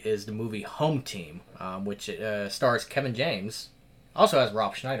movie is the movie Home Team, which stars Kevin James. Also has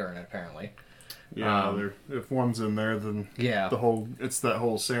Rob Schneider in it, apparently. Yeah, if one's in there, then Yeah. it's that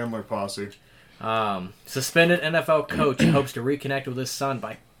whole Sandler posse. Suspended NFL coach hopes to reconnect with his son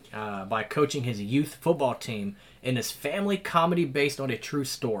by coaching his youth football team in this family comedy based on a true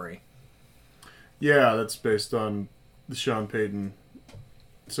story. Yeah, that's based on the Sean Payton.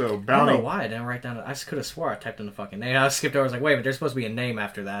 So I don't Bounty. know why I didn't write down. I could have swore I typed in the fucking name. I skipped over. I was like, wait, but there's supposed to be a name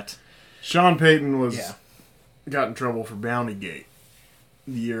after that. Sean Payton Yeah. got in trouble for Bounty Gate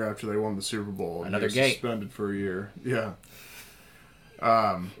the year after they won the Super Bowl. Another he was gate. Suspended for a year. Yeah.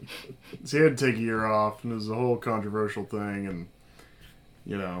 So he had to take a year off, and it was a whole controversial thing, and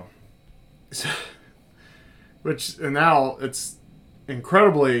and now it's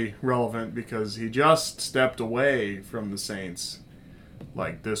incredibly relevant because he just stepped away from the Saints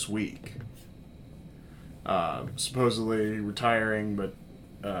like this week. Supposedly retiring, but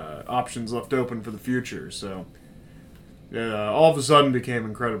options left open for the future. So all of a sudden became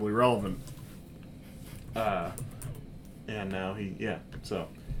incredibly relevant. And now So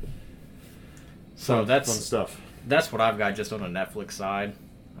fun stuff. that's what I've got just on the Netflix side.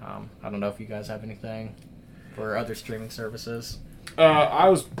 I don't know if you guys have anything for other streaming services. I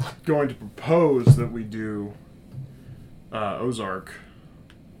was going to propose that we do Ozark.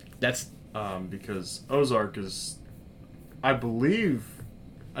 That's Because Ozark is, I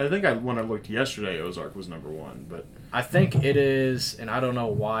think when I looked yesterday, Ozark was #1, but I think it is, and I don't know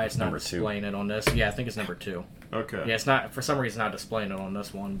why it's not Number 2. displaying it on this. Yeah, I think it's #2. okay. Yeah, it's not for some reason not displaying it on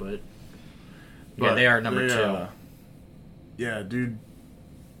this one, but yeah, But they are number 2. Yeah, dude.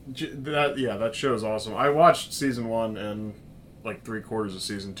 That show's awesome. I watched season 1 and like 3/4 of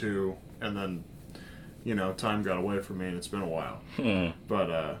season 2, and then time got away from me, and it's been a while.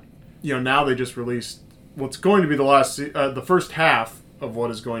 But now they just released what's going to be the first half of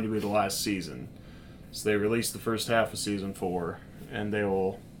what is going to be the last season. So they released the first half of season 4, and they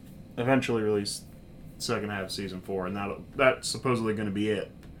will eventually release the second half of season 4, and that's supposedly going to be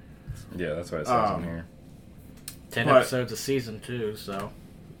it. Yeah, that's what it says on here. 10 but- episodes a season too, so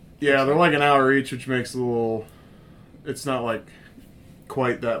Yeah, they're like an hour each, which makes it a little. It's not like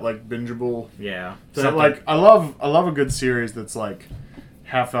quite that like bingeable. yeah. So, Something- like I love a good series that's like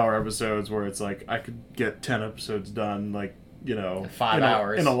half-hour episodes where it's like I could get 10 episodes done like 5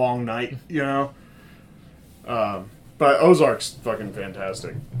 hours in a long night, But Ozark's fucking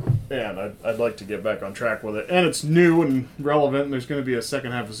fantastic, and I'd like to get back on track with it. And it's new and relevant. And there's going to be a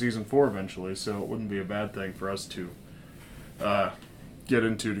second half of season 4 eventually, so it wouldn't be a bad thing for us to get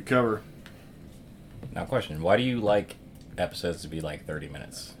into to cover. Now, question: why do you like episodes to be like 30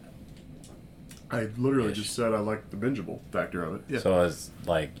 minutes? I literally just said I like the bingeable factor of it. Yeah. So it's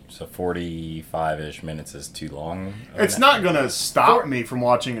 45-ish minutes is too long. It's not going to stop me from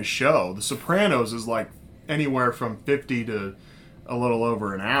watching a show. The Sopranos is like anywhere from 50 to a little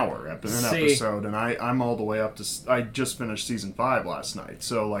over an hour an episode, and I'm all the way up to. I just finished season 5 last night,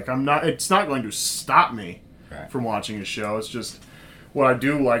 so like it's not going to stop me from watching a show. It's just what I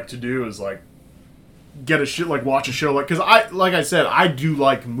do like to do is like watch a show because I do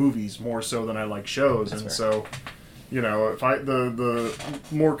like movies more so than I like shows, That's and fair. so You know, if the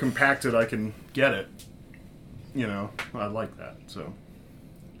more compacted I can get it, you know, I like that. So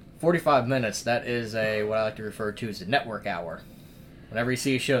 45 minutes, that is what I like to refer to as the network hour. Whenever you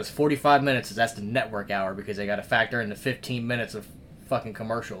see a show, it's 45 minutes, that's the network hour because they got to factor in the 15 minutes of fucking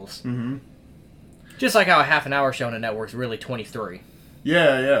commercials. Mm-hmm. Just like how a half an hour show on a network is really 23.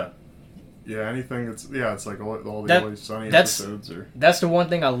 Yeah. Anything that's it's like all the Always Sunny episodes. That's the one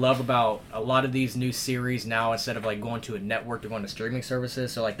thing I love about a lot of these new series now. Instead of like going to a network, they're going to streaming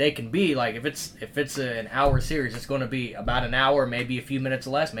services. So like they can be like if it's an hour series, it's going to be about an hour, maybe a few minutes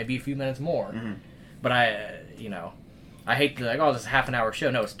less, maybe a few minutes more. Mm-hmm. But I hate to this is a half an hour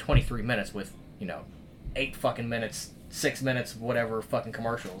show. No, it's 23 minutes with 8 fucking minutes, 6 minutes, whatever fucking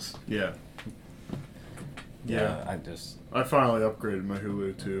commercials. Yeah. I finally upgraded my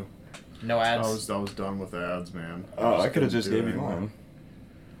Hulu too. No ads. I was done with ads, man. I could have just couldn't gave do you it mine.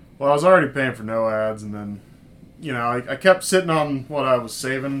 Well, I was already paying for no ads, and then, I kept sitting on what I was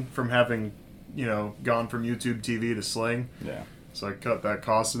saving from having, gone from YouTube TV to Sling. Yeah. So I cut that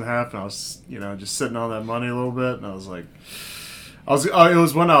cost in half, and I was, just sitting on that money a little bit, and I was like, it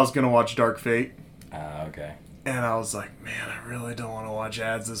was when I was going to watch Dark Fate. Okay. And I was like, man, I really don't want to watch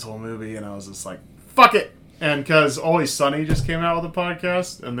ads this whole movie, and I was just like, fuck it! And because Always Sunny just came out with a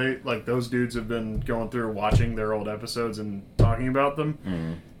podcast, and they those dudes have been going through watching their old episodes and talking about them.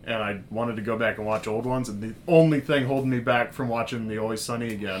 Mm-hmm. And I wanted to go back and watch old ones, and the only thing holding me back from watching the Always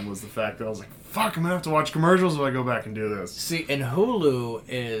Sunny again was the fact that I was like, fuck, I'm gonna have to watch commercials if I go back and do this. See, and Hulu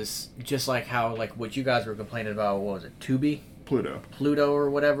is just like how what you guys were complaining about. What was it, Tubi? Pluto or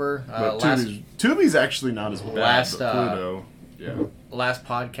whatever. But Tubi's actually not as bad, but Pluto. Last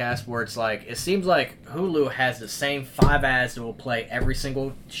podcast where it's like it seems like Hulu has the same 5 ads that will play every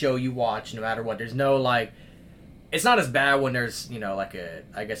single show you watch, no matter what. There's no it's not as bad when there's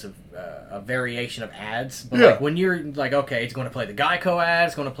a variation of ads, but like when you're like, okay, it's going to play the Geico ad,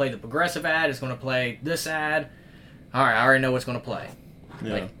 it's going to play the Progressive ad, it's going to play this ad. All right, I already know what's going to play.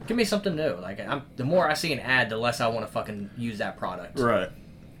 Yeah. Like, give me something new. Like, the more I see an ad, the less I want to fucking use that product. Right.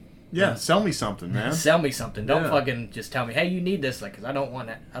 Yeah, sell me something, man. Sell me something. Don't fucking just tell me, hey, you need this, because I don't want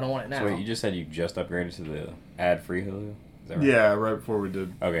it. I don't want it now. So wait, you just said you just upgraded to the ad-free Hulu? Is that right? Yeah, right before we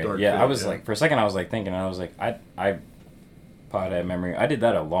did. Okay, Dark yeah, Fate, I was like, for a second I was like thinking, I was like, I Pothead memory. I did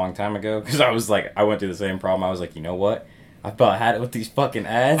that a long time ago, because I was like, I went through the same problem. I was like, you know what? I about had it with these fucking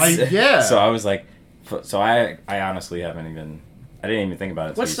ads. So I was like, I honestly I didn't even think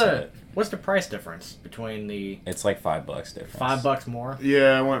about it. What's the price difference between the? It's like $5 difference. $5 more.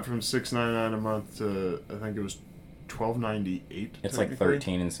 Yeah, I went from $6.99 a month to I think it was $12.98. It's like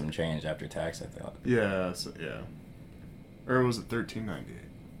 13 and some change after tax, I thought. Yeah, or was it $13.98?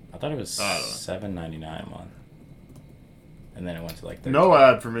 I thought it was $7.99 a month, and then it went to like 13. No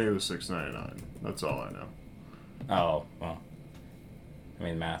ad for me was $6.99. That's all I know. Oh well, I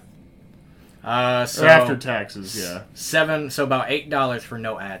mean math. So or after taxes, yeah. So about $8 for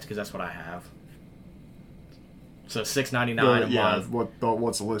no ads, because that's what I have. So $6.99 a month.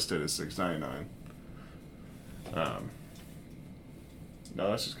 What's listed is $6.99. No,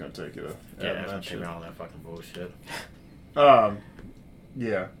 that's just gonna take you to Yeah, that's gonna take all that fucking bullshit.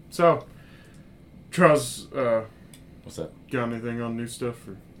 Yeah. So, Charles, What's up? got anything on new stuff?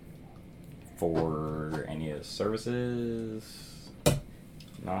 For any of the services?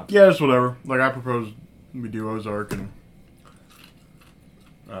 Not. Yeah, just whatever. Like I proposed, we do Ozark and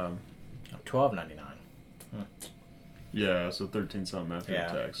 $12.99. yeah, so 13 something after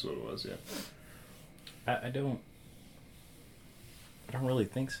Yeah. tax. So it was, yeah. I don't really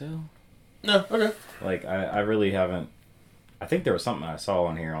think so. No, okay. Like I really haven't. I think there was something I saw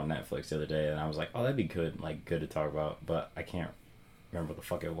on here on Netflix the other day, and I was like, oh, that'd be good to talk about, but I can't remember what the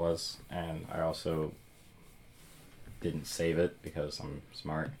fuck it was, and I also didn't save it because I'm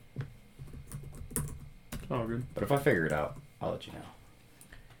smart. Oh, good. But if I figure it out, I'll let you know.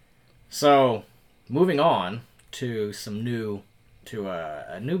 So, moving on to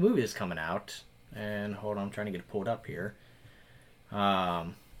a new movie that's coming out, and hold on, I'm trying to get it pulled up here.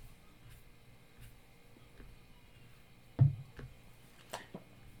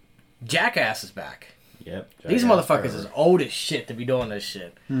 Jackass is back. Yep. These Jackass motherfuckers forever. is old as shit to be doing this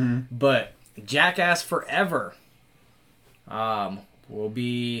shit. Mm-hmm. But Jackass Forever will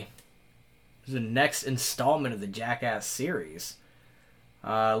be the next installment of the Jackass series.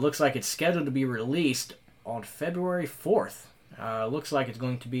 Looks like it's scheduled to be released on February 4th. Looks like it's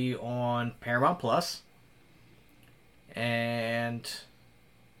going to be on Paramount Plus. And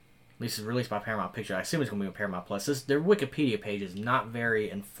at least it's released by Paramount Pictures. I assume it's going to be on Paramount Plus. Their Wikipedia page is not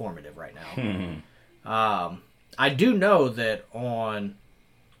very informative right now. I do know that on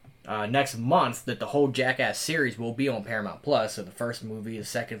next month that the whole Jackass series will be on Paramount Plus. So the first movie, the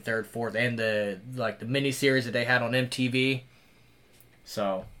second, third, fourth, and the mini series that they had on MTV.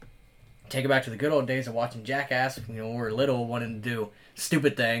 So take it back to the good old days of watching Jackass. You know, when we were little, wanting to do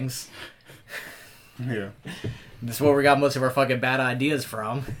stupid things. Yeah. This is where we got most of our fucking bad ideas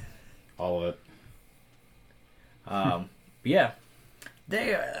from. All of it. Yeah,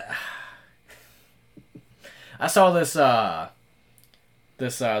 they. I saw this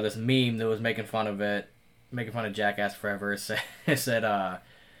this meme that was making fun of Jackass Forever. It said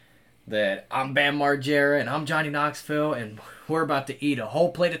that I'm Bam Margera and I'm Johnny Knoxville and we're about to eat a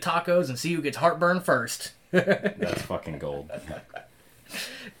whole plate of tacos and see who gets heartburn first. That's fucking gold.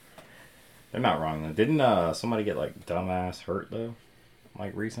 They're not wrong though. Didn't somebody get like dumbass hurt though?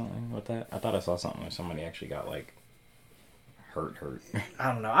 Like recently with that? I thought I saw something where somebody actually got like hurt.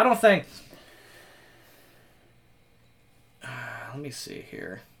 I don't know. I don't think. Let me see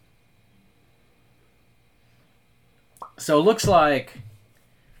here. So it looks like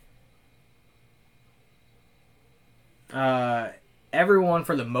everyone,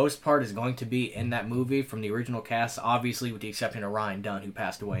 for the most part, is going to be in that movie from the original cast, obviously with the exception of Ryan Dunn, who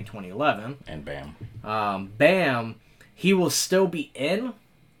passed away in 2011. And Bam. Bam, he will still be in,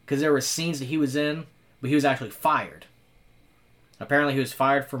 because there were scenes that he was in, but he was actually fired. Apparently he was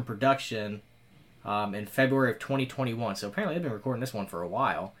fired from production in February of 2021. So apparently they've been recording this one for a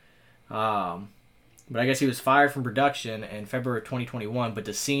while. But I guess he was fired from production in February of 2021. But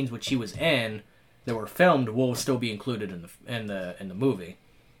the scenes which he was in that were filmed will still be included in the movie.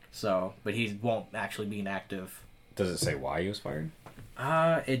 So, but he won't actually be an active. Does it say why he was fired?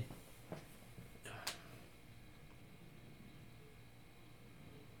 It.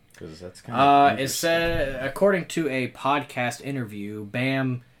 Because that's kind of. It said, according to a podcast interview,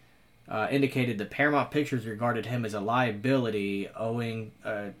 Bam indicated that Paramount Pictures regarded him as a liability,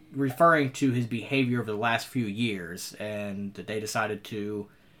 referring to his behavior over the last few years, and that they decided to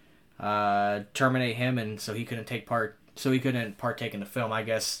terminate him, and so he couldn't partake in the film. I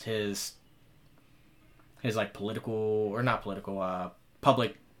guess his like public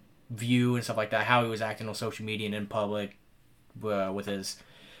view and stuff like that, how he was acting on social media and in public with his.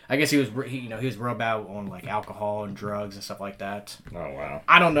 I guess he was real bad on like alcohol and drugs and stuff like that. Oh wow!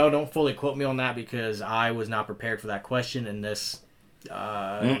 I don't know. Don't fully quote me on that because I was not prepared for that question. And this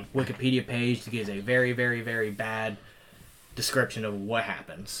Wikipedia page gives a very, very, very bad description of what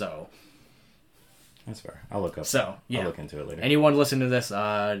happened. So that's fair. I'll look up. So yeah, I'll look into it later. Anyone listening to this,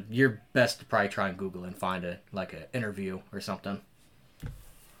 you're best to probably try and Google and find an interview or something.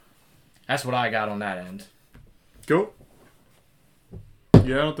 That's what I got on that end. Cool.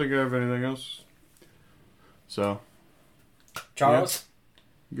 Yeah, I don't think I have anything else. So. Charles?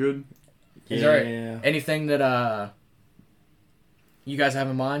 Yeah. Good. Is there anything that you guys have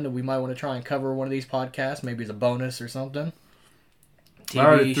in mind that we might want to try and cover one of these podcasts? Maybe as a bonus or something? TV I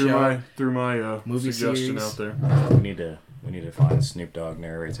already threw my movie suggestion series. out there. We need to find Snoop Dogg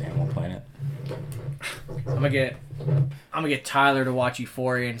narrates Animal Planet. I'm gonna get Tyler to watch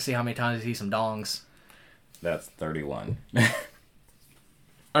Euphoria and see how many times he sees some dongs. That's 31.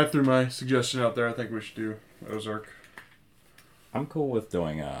 I threw my suggestion out there. I think we should do Ozark. I'm cool with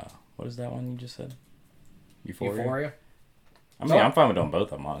doing what is that one you just said? Euphoria. I mean, I'm fine with doing both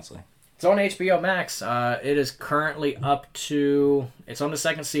of them, honestly. It's on HBO Max. It is currently up to. It's on the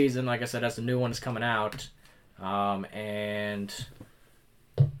second season. Like I said, as the new one is coming out, and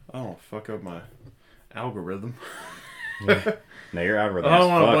I don't fuck up my algorithm. Yeah. No, your algorithm. I don't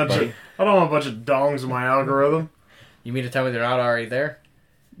want a bunch of dongs in my algorithm. You mean to tell me they're not already there?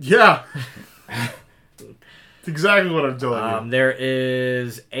 Yeah. It's exactly what I'm telling you. There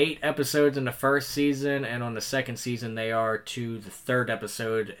is 8 episodes in the first season, and on the second season they are to the 3rd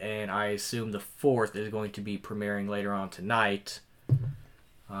episode, and I assume the 4th is going to be premiering later on tonight,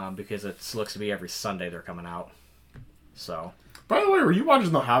 because it looks to be every Sunday they're coming out. So. By the way, were you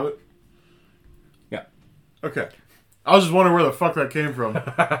watching The Hobbit? Yeah. Okay. I was just wondering where the fuck that came from.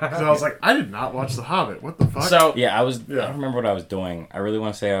 Because I was like, I did not watch The Hobbit. What the fuck? So yeah, I don't remember what I was doing. I really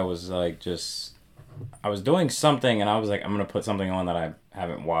want to say I was like I was doing something, and I was like, I'm gonna put something on that I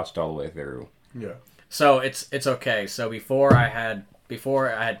haven't watched all the way through. Yeah. So it's okay. So before I had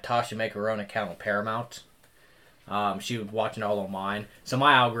Tasha make her own account on Paramount, she was watching all on mine. So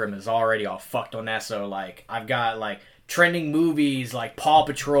my algorithm is already all fucked on that. So like I've got like trending movies like Paw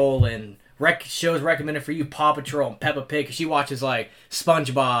Patrol and shows recommended for you, Paw Patrol and Peppa Pig, because she watches like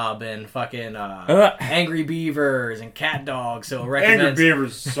SpongeBob and fucking Angry Beavers and Cat Dog. So it recommends Angry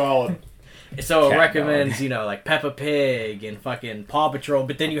Beavers is solid. So it Cat recommends, dog. you know, like Peppa Pig and fucking Paw Patrol,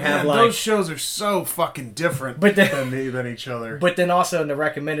 but then you have Man, like, those shows are so fucking different But then- than each other. but then also in the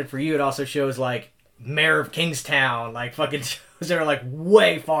recommended for you, it also shows like Mayor of Kingstown, like fucking shows that are like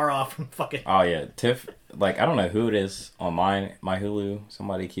way far off from fucking. Oh yeah, Tiff. Like I don't know who it is on my Hulu.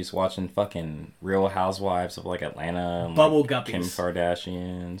 Somebody keeps watching fucking Real Housewives of like Atlanta. And, Bubble like, Kim Guppies.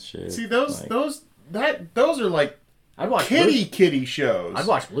 Kardashian shit. See those like, those are like I'd watch kitty shows. I'd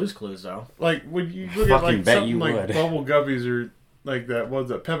watch Blue's Clues though. Like when you look at Fucking like bet something you like would. Bubble Guppies or like that what's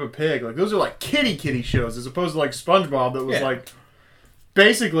that Peppa Pig, like those are like kitty shows as opposed to like SpongeBob that was Yeah. like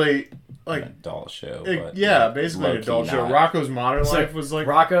basically an like adult show. but, yeah, like, basically an low-key adult show. not. Rocco's Modern So, Life was like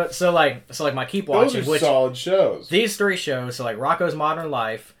Rocco. So like my keep those watching, are which solid shows. these three shows, so like Rocco's Modern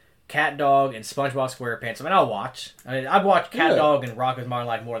Life, Cat Dog, and SpongeBob SquarePants. I mean, I'll watch. I mean, I'd watch Cat Yeah. Dog and Rocco's Modern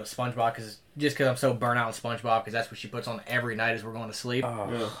Life more than SpongeBob because I'm so burnt out on SpongeBob because that's what she puts on every night as we're going to sleep. Oh,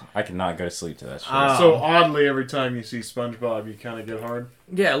 Yeah. I cannot go to sleep to that shit. So oddly, every time you see SpongeBob, you kind of get hard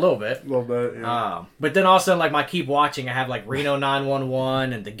Yeah, a little bit. a little bit. Yeah. But then also like my keep watching, I have like Reno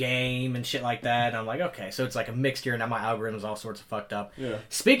 911 and The Game and shit like that. And I'm like, okay, so it's like a mixture, and now my algorithm's all sorts of fucked up. Yeah.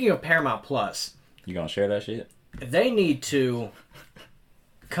 Speaking of Paramount Plus, You gonna share that shit? they need to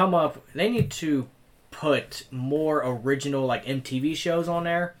They need to put more original like MTV shows on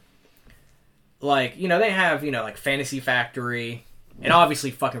there. Like, you know, they have, you know, like Fantasy Factory and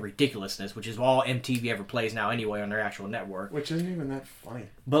obviously fucking Ridiculousness, which is all MTV ever plays now anyway on their actual network. Which isn't even that funny.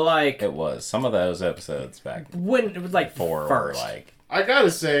 But like It was some of those episodes back when it was like before were first. like I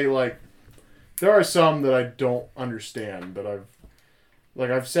gotta say, like, there are some that I don't understand, but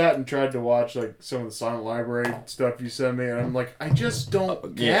I've sat and tried to watch like some of the Silent Library stuff you sent me, and I'm like, I just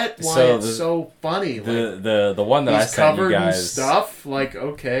don't get why so it's the- so funny. Like, the one that I he's sent you covered in guys. stuff. Like,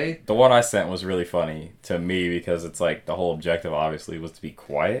 okay, The one I sent was really funny to me because it's like the whole objective obviously was to be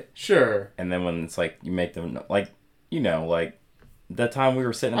quiet, sure. and then when it's like you make them like like that time we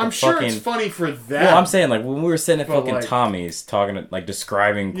were sitting at I'm the sure fucking. it's funny for them. Well, I'm saying like when we were sitting at But, fucking like- Tommy's talking like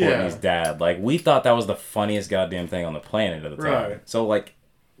describing Courtney's Yeah. dad, like we thought that was the funniest goddamn thing on the planet at the time. Right. So like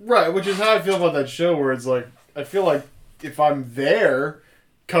Right, which is how I feel about that show, where it's like, I feel like if I'm there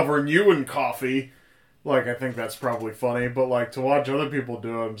covering you in coffee, like, I think that's probably funny, but, like, to watch other people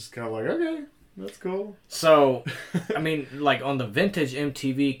do it, I'm just kind of like, okay, that's cool. So, I mean, like on the vintage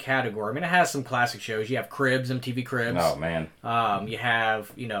MTV category, I mean, it has some classic shows. You have Cribs, MTV Cribs. oh man, You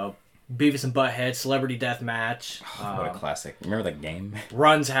have, you know, Beavis and Butthead, Celebrity Deathmatch. what a classic! Remember the game?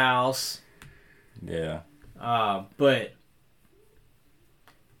 Run's House. Yeah. But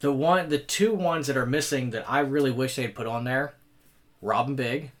the two ones that are missing that I really wish they'd put on there, Robin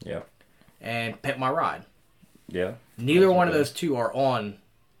Big Yep. and Pimp My Ride. Yeah. Neither Those are one of good. those two are on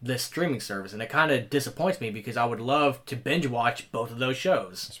this streaming service, and it kind of disappoints me because I would love to binge watch both of those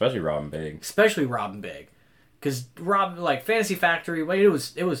shows, Especially Robin Big. especially Robin Big, because like Fantasy Factory, well, it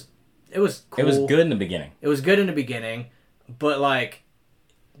was cool. It was good in the beginning. It was good in the beginning, but like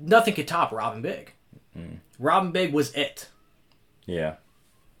nothing could top Robin Big. Robin Big was it. Yeah.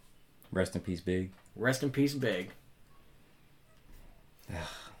 Rest in peace, Big. Rest in peace, Big. That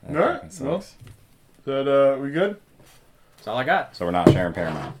Alright, fucking sucks. well. Is that, we good? That's all I got. So we're not sharing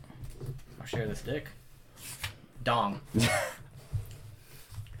Paramount. I'll share this dick. Dong.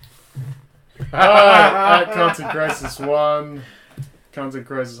 At Content Crisis 1, Content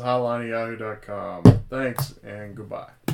Crisis Hotline at yahoo.com. Thanks, and goodbye.